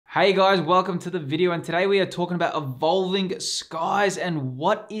Hey guys, welcome to the video, and today we are talking about Evolving Skies and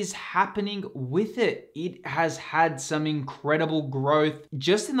what is happening with it. It has had some incredible growth.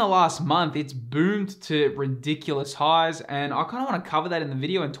 Just in the last month, it's boomed to ridiculous highs, and I kind of want to cover that in the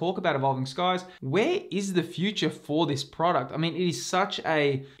video and talk about Evolving Skies. Where is the future for this product? I mean, it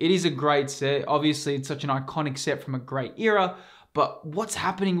is a great set. Obviously, it's such an iconic set from a great era. But what's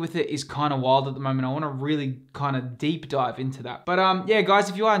happening with it is kind of wild at the moment. I want to really kind of deep dive into that. But yeah, guys,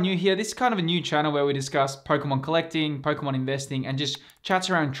 if you are new here, this is kind of a new channel where we discuss Pokemon collecting, Pokemon investing, and just chats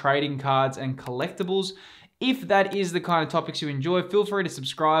around trading cards and collectibles. If that is the kind of topics you enjoy, feel free to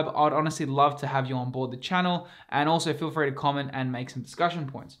subscribe. I'd honestly love to have you on board the channel, and also feel free to comment and make some discussion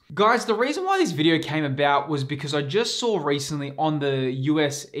points. Guys, the reason why this video came about was because I just saw recently on the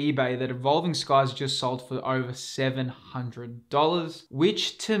US eBay that Evolving Skies just sold for over $700,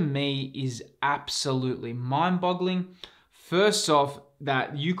 which to me is absolutely mind-boggling. First off,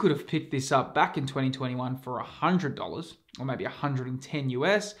 that you could have picked this up back in 2021 for $100 or maybe 110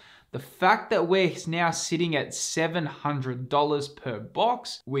 US. The fact that we're now sitting at $700 per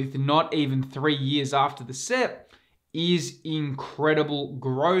box with not even 3 years after the set is incredible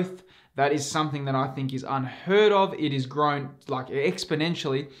growth. That is something that I think is unheard of. It has grown like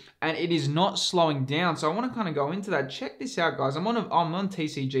exponentially and it is not slowing down. So I want to kind of go into that. Check this out, guys. I'm on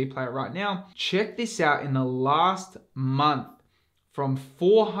TCG Player right now. Check this out. In the last month, from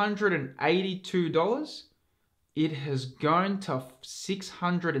 $482, it has gone to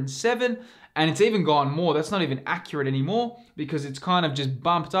 $607, and it's even gone more. That's not even accurate anymore because it's kind of just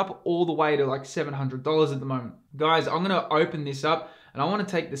bumped up all the way to like $700 at the moment. Guys, I'm gonna open this up and I wanna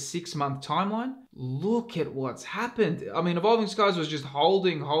take the 6-month timeline. Look at what's happened. I mean, Evolving Skies was just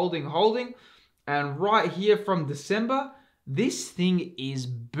holding. And right here from December, this thing is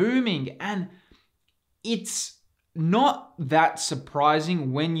booming, and it's not that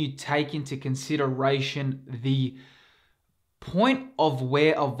surprising when you take into consideration the point of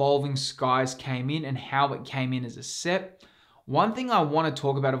where Evolving Skies came in and how it came in as a set. One thing I want to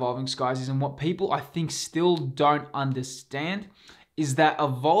talk about Evolving Skies is, and what people I think still don't understand, is that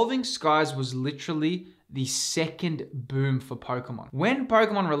Evolving Skies was literally the second boom for Pokemon. When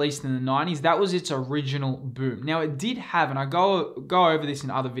Pokemon released in the 90s, that was its original boom. Now it did have, and I go over this in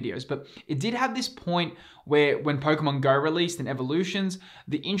other videos, but it did have this point where when Pokemon Go released and Evolutions,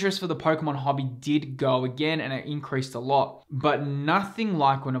 the interest for the Pokemon hobby did go again and it increased a lot. But nothing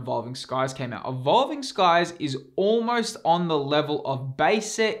like when Evolving Skies came out. Evolving Skies is almost on the level of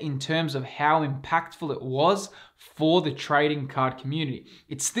base set in terms of how impactful it was for the trading card community.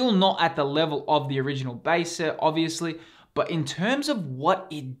 It's still not at the level of the original base set, obviously, but in terms of what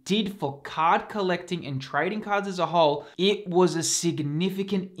it did for card collecting and trading cards as a whole, it was a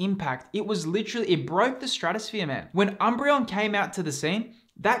significant impact. It was literally, it broke the stratosphere, man. When Umbreon came out to the scene,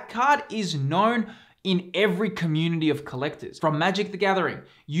 that card is known in every community of collectors. From Magic the Gathering,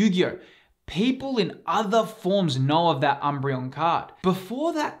 Yu-Gi-Oh! People in other forms know of that Umbreon card.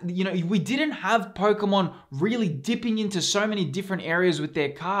 Before that, you know, we didn't have Pokemon really dipping into so many different areas with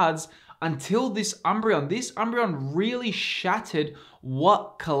their cards until this Umbreon. This Umbreon really shattered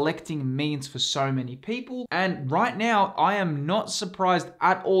what collecting means for so many people. And right now, I am not surprised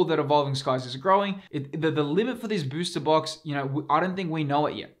at all that Evolving Skies is growing. The limit for this booster box, you know, I don't think we know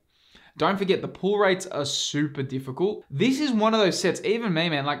it yet. Don't forget, the pull rates are super difficult. This is one of those sets, even me,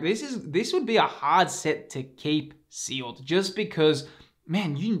 man, like this would be a hard set to keep sealed just because,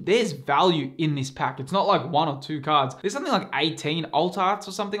 man, there's value in this pack. It's not like 1 or 2 cards. There's something like 18 alt arts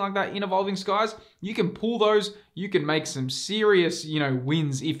or something like that in Evolving Skies. You can pull those. You can make some serious, you know,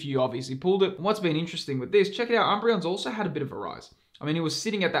 wins if you obviously pulled it. What's been interesting with this, check it out, Umbreon's also had a bit of a rise. I mean, it was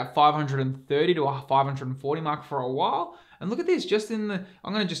sitting at that 530 to a 540 mark for a while. And look at this, just in the,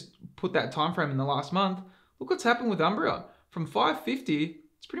 I'm going to just put that time frame in the last month. Look what's happened with Umbreon. From 550,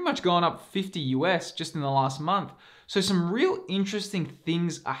 it's pretty much gone up 50 US just in the last month. So some real interesting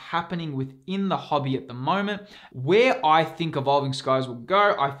things are happening within the hobby at the moment. Where I think Evolving Skies will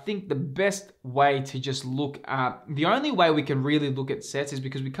go, I think the best way to just look at, the only way we can really look at sets is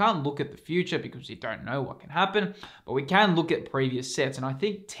because we can't look at the future because we don't know what can happen, but we can look at previous sets. And I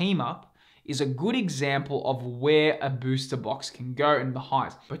think Team Up is a good example of where a booster box can go in the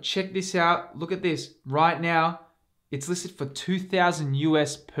highs. But check this out, look at this. Right now, it's listed for 2,000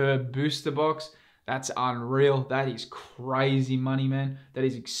 US per booster box. That's unreal. That is crazy money, man. That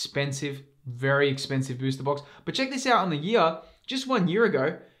is expensive, very expensive booster box. But check this out on the year, just 1 year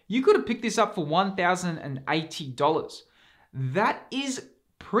ago, you could have picked this up for $1,080. That is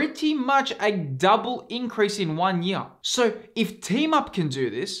pretty much a double increase in 1 year. So if Team Up can do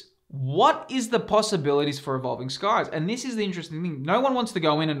this, what is the possibilities for Evolving Skies? And this is the interesting thing. No one wants to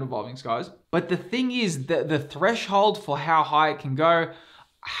go in an Evolving Skies, but the thing is that the threshold for how high it can go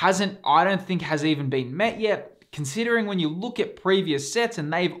I don't think has even been met yet, considering when you look at previous sets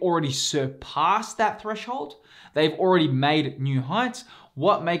and they've already surpassed that threshold, they've already made new heights.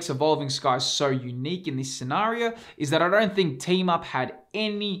 What makes Evolving Skies so unique in this scenario is that I don't think Team Up had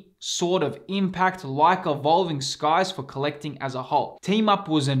any sort of impact like Evolving Skies for collecting as a whole. Team Up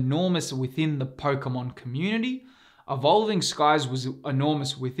was enormous within the Pokemon community. Evolving Skies was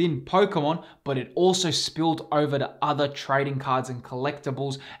enormous within Pokemon, but it also spilled over to other trading cards and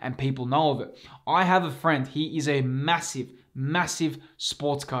collectibles, and people know of it. I have a friend, he is a massive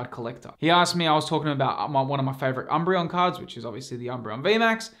sports card collector. He asked me, I was talking about one of my favorite Umbreon cards, which is obviously the Umbreon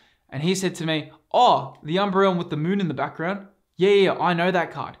VMAX, and he said to me, oh, the Umbreon with the moon in the background? Yeah, I know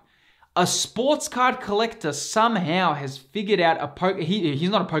that card. A sports card collector somehow has figured out he's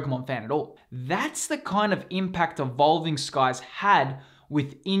not a Pokemon fan at all. That's the kind of impact Evolving Skies had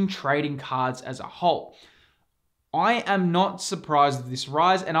within trading cards as a whole. I am not surprised at this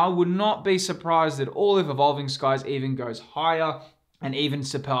rise, and I would not be surprised at all if Evolving Skies even goes higher and even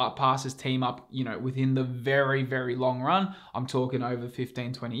surpasses Team Up, within the very, very long run. I'm talking over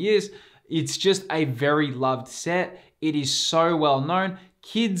 15, 20 years. It's just a very loved set. It is so well known.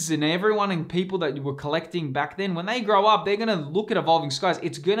 Kids and everyone and people that were collecting back then, when they grow up, they're going to look at Evolving Skies.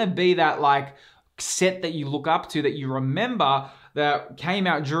 It's going to be that like set that you look up to, that you remember, that came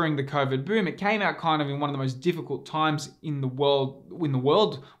out during the COVID boom. It came out kind of in one of the most difficult times in the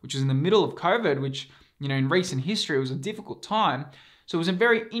world, which is in the middle of COVID, which, in recent history, it was a difficult time. So it was a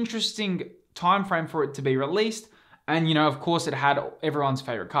very interesting time frame for it to be released. And, of course, it had everyone's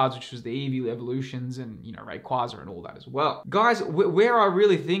favorite cards, which was the Eevee evolutions and, Rayquaza and all that as well. Guys, where I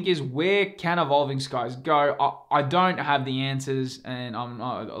really think is, where can Evolving Skies go? I don't have the answers, and I'm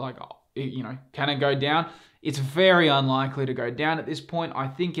not like, can it go down? It's very unlikely to go down at this point. I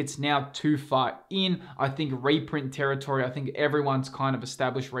think it's now too far in. I think reprint territory, I think everyone's kind of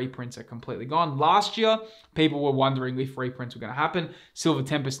established reprints are completely gone. Last year, people were wondering if reprints were going to happen. Silver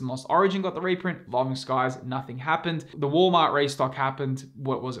Tempest and Lost Origin got the reprint. Evolving Skies, nothing happened. The Walmart restock happened,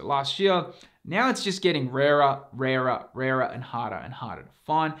 what was it, last year? Now it's just getting rarer, and harder to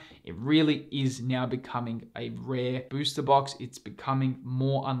find. It really is now becoming a rare booster box. It's becoming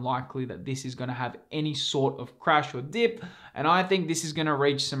more unlikely that this is going to have any sort of crash or dip. And I think this is going to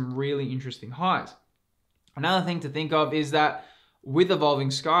reach some really interesting highs. Another thing to think of is that with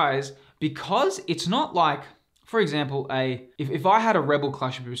Evolving Skies, because it's not like, for example, if I had a Rebel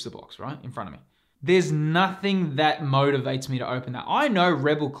Clash booster box, right, in front of me, there's nothing that motivates me to open that. I know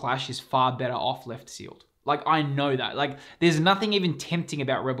Rebel Clash is far better off left sealed. Like, I know that. Like, there's nothing even tempting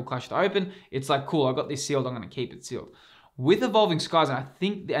about Rebel Clash to open. It's like, cool, I got this sealed, I'm going to keep it sealed. With Evolving Skies,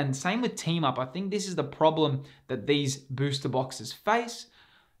 and same with Team Up, I think this is the problem that these booster boxes face,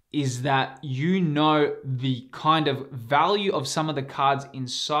 is that the kind of value of some of the cards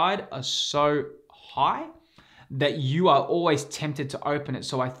inside are so high that you are always tempted to open it.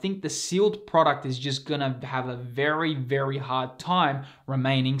 So I think the sealed product is just gonna have a very, very hard time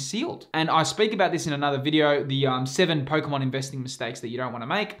remaining sealed. And I speak about this in another video, the 7 Pokemon investing mistakes that you don't wanna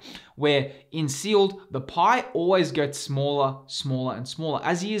make, where in sealed, the pie always gets smaller, and smaller.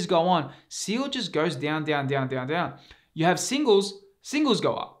 As years go on, sealed just goes down. You have singles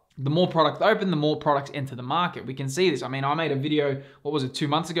go up. The more product open, the more products enter the market. We can see this. I mean, I made a video, 2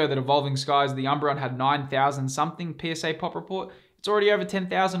 months ago, that Evolving Skies, the Umbreon had 9,000 something PSA pop report. It's already over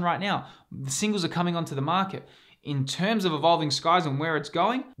 10,000 right now. The singles are coming onto the market. In terms of Evolving Skies and where it's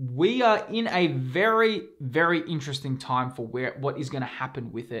going, we are in a very, very interesting time for what is going to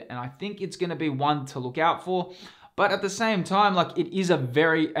happen with it. And I think it's going to be one to look out for. But at the same time, like, it is a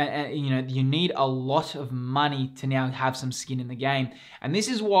very, you need a lot of money to now have some skin in the game. And this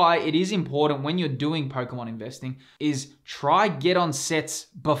is why it is important when you're doing Pokemon investing is try get on sets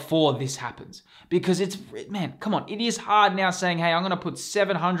before this happens. Because man, come on, it is hard now saying, hey, I'm going to put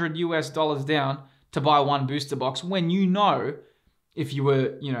 $700 US down to buy one booster box, when if you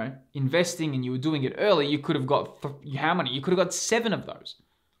were, investing and you were doing it early, you could have got, how many? You could have got 7 of those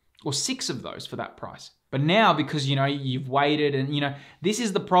or 6 of those for that price. But now, because, you've waited and, this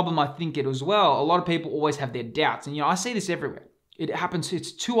is the problem, I think, as well. A lot of people always have their doubts. And, I see this everywhere. It happens.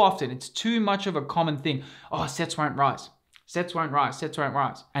 It's too often. It's too much of a common thing. Oh, sets won't rise. Sets won't rise. Sets won't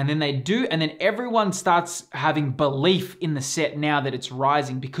rise. And then they do. And then everyone starts having belief in the set now that it's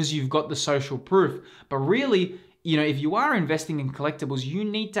rising because you've got the social proof. But really, if you are investing in collectibles, you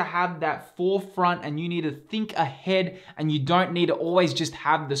need to have that forefront and you need to think ahead, and you don't need to always just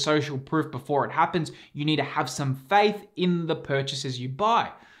have the social proof before it happens. You need to have some faith in the purchases you buy.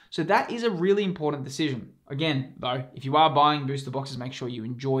 So that is a really important decision. Again, though, if you are buying booster boxes, make sure you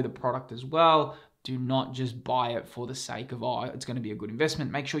enjoy the product as well. Do not just buy it for the sake of, oh, it's going to be a good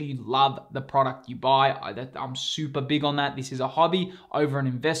investment. Make sure you love the product you buy. I'm super big on that. This is a hobby over an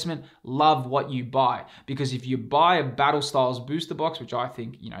investment. Love what you buy. Because if you buy a Battle Styles booster box, which I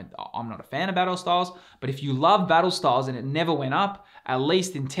think, I'm not a fan of Battle Styles, but if you love Battle Styles and it never went up, at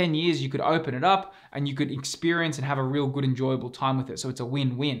least in 10 years, you could open it up and you could experience and have a real good, enjoyable time with it. So it's a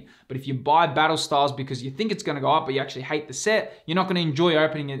win-win. But if you buy Battle Styles because you think it's going to go up, but you actually hate the set, you're not going to enjoy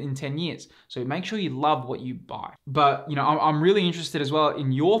opening it in 10 years. So make sure you love what you buy. But, I'm really interested as well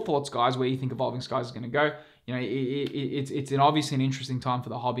in your thoughts, guys, where you think Evolving Skies is going to go. It's obviously an interesting time for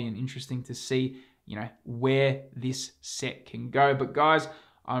the hobby and interesting to see, where this set can go. But guys,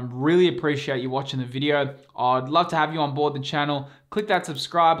 I really appreciate you watching the video. I'd love to have you on board the channel. Click that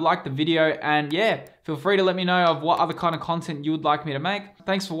subscribe, like the video, and yeah, feel free to let me know of what other kind of content you would like me to make.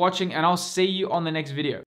 Thanks for watching, and I'll see you on the next video.